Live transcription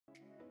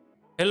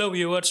Hello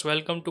viewers,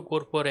 welcome to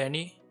Core for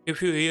Any.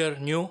 If you hear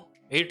new,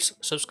 hit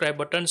subscribe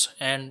buttons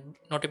and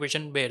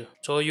notification bell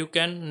so you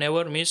can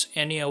never miss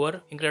any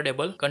our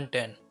incredible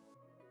content.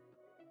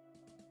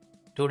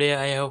 Today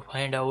I have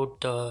find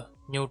out the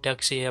new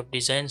taxi app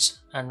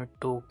designs, and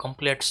to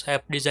complete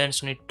app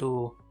designs need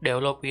to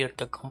develop here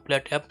the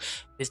complete app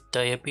with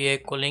the API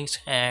callings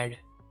and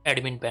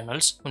admin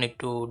panels we need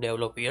to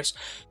develop here.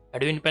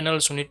 Admin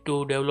panels we need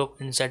to develop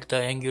inside the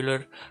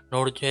Angular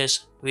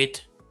Node.js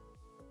with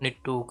need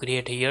to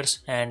create here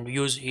and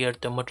use here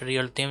the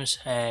material themes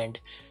and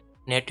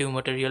native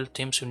material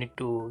themes. You need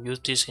to use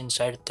this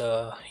inside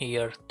the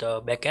here the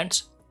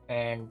backends,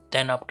 and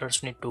then after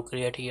need to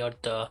create here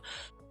the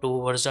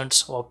two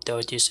versions of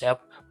this app.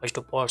 First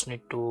of all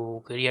need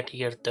to create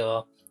here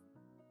the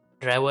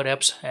driver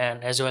apps,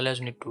 and as well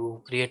as need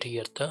to create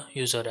here the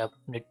user app.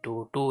 Need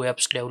to two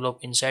apps develop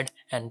inside,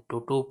 and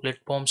two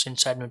platforms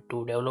inside need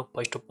to develop.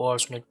 First of all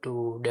need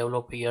to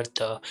develop here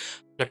the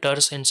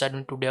flutters inside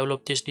need to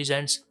develop these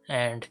designs,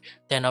 and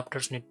then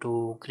after need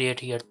to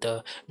create here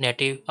the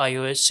native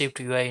iOS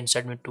SwiftUI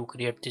inside need to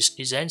create these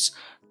designs.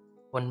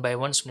 One by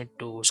one need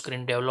to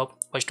screen develop.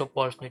 First of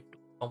all need to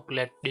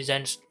complete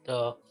designs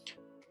the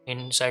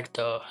inside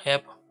the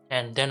app,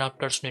 and then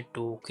after need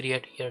to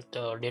create here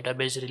the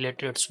database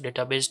related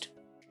database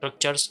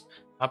structures.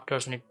 After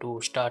need to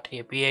start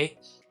API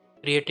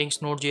creating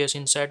Node.js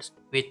inside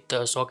with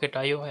the socket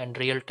IO, and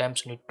real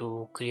times need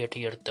to create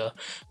here the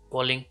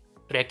calling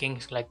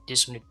tracking like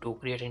this need to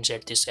create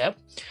inside this app.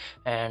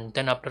 And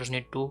then after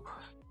need to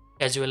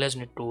as well as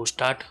need to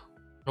start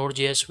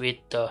Node.js with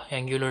the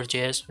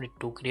AngularJS. Need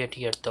to create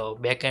here the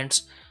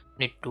backends.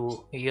 Need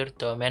to here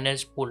the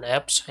manage pull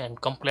apps and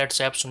complete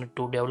apps need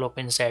to develop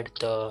inside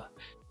the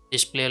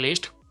this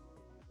playlist,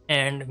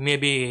 and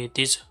maybe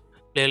this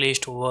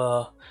playlist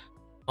were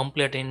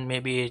complete in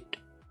maybe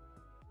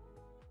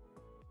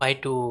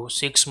 5 to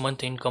 6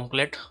 months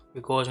incomplete,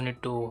 because we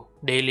need to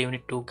daily we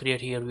need to create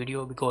here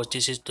video, because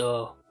this is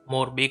the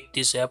more big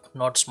this app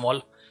not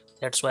small.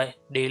 That's why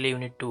daily we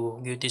need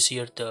to give this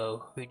here the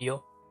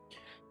video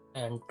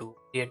and to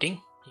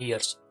creating here.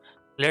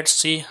 Let's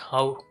see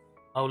how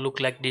look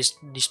like this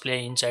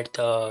display inside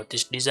the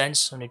this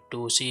designs. We need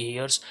to see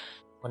here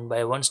one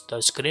by one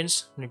the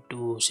screens need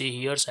to see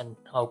here, and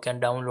how can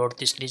download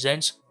these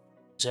designs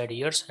inside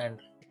here and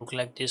look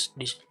like this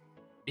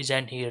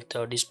design here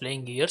the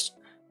displaying here.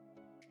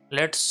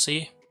 Let's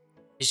see,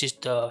 this is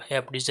the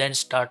app design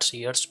starts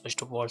here.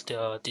 First of all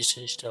this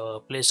is the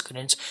play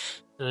screens,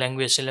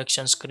 language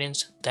selection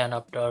screens, then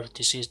after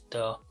this is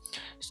the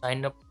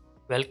sign up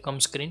welcome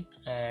screen,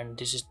 and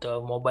this is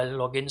the mobile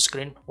login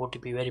screen,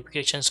 OTP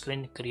verification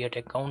screen, create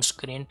account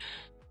screen,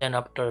 then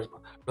after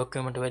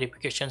document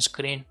verification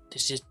screen.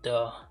 This is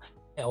the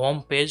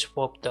home page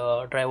of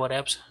the driver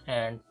apps,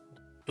 and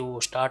to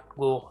start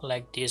go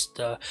like this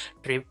the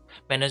trip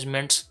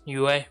management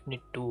UI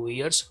need to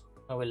years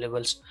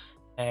available,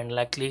 and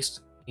like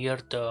this here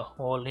the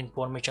all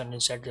information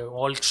inside the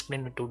all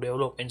screen need to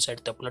develop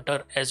inside the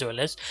Flutter as well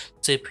as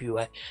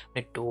SwiftUI.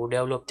 Need to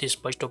develop this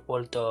first of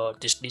all the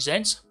this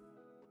designs,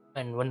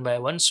 and one by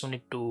one so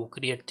need to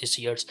create this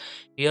here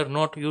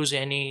not use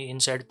any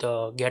inside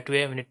the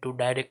gateway. We need to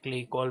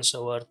directly calls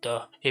over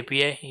the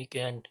API. You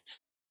can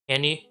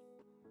any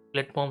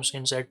platforms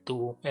inside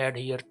to add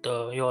here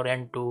the your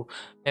end to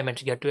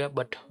payment gateway,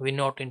 but we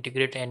not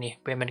integrate any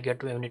payment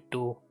gateway. We need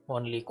to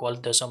only call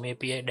the some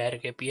API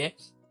direct API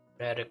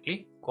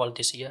directly call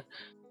this here,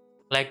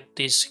 like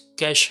this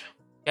cache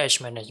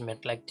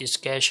management, like this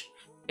cache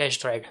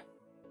ride.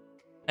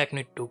 I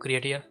need to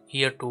create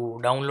here to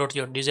download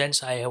your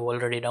designs. I have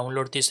already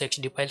downloaded these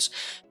XD files,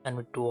 and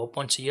need to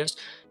open here.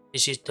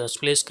 This is the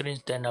display screen,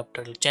 then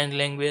after change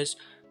language,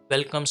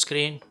 welcome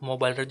screen,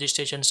 mobile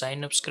registration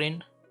sign up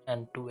screen,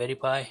 and to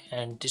verify,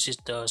 and this is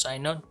the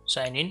sign on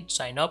sign in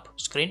sign up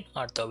screen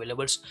are the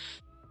availables,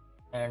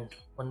 and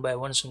one by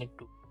one so need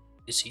to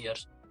this here.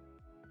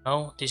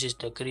 Now this is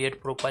the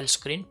create profile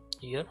screen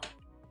here.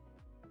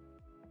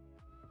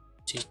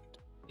 This is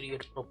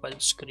create profile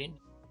screen,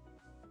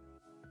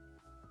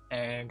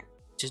 and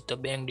this is the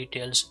bank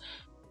details,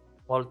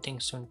 all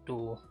things we need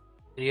to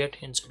create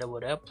inside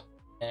our app.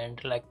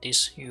 And like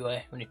this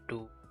UI we need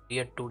to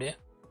create today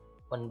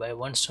one by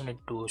one. So need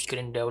to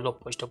screen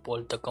develop first of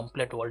all the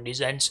complete all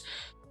designs.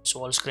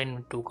 So all screen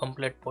need to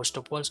complete first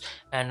of all,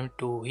 and need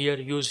to here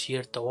use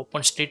here the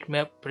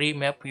OpenStreetMap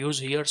pre-map use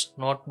here,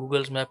 not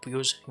Google's map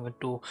use. You need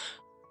to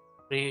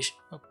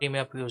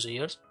pre-map use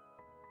here,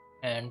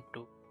 and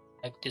to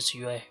like this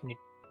UI we need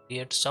to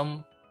create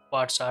some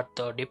parts are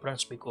the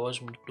difference, because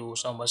we need to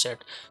some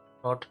asset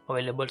not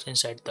available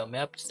inside the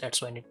maps.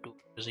 That's why I need to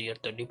use here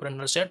the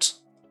different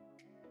assets,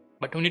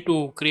 but we need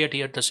to create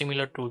here the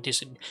similar to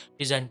this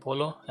design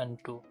follow, and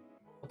to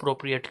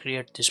appropriate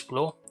create this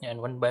flow, and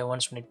one by one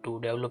we need to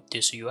develop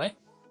this UI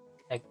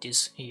like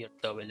this here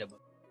the available.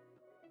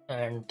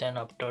 And then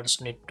after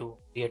need to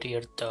create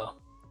here the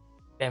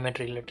payment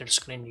related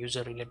screen,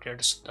 user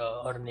related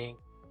the earning,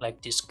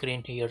 like this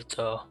screen here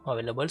the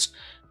availables,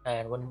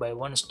 and one by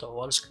one the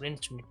all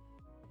screens we need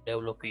to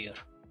develop here.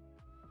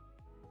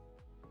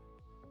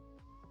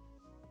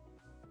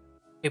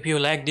 If you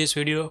like this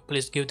video,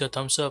 please give the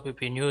thumbs up.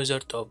 If you're new user,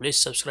 so please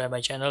subscribe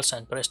my channels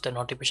and press the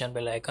notification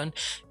bell icon.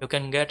 You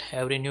can get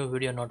every new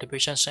video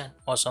notifications and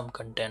awesome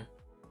content.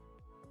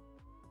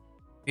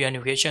 If you have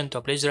any question,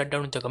 so please write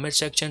down in the comment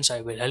sections. I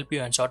will help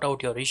you and sort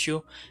out your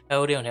issue.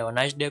 Everyone have a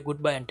nice day.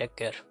 Goodbye and take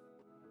care.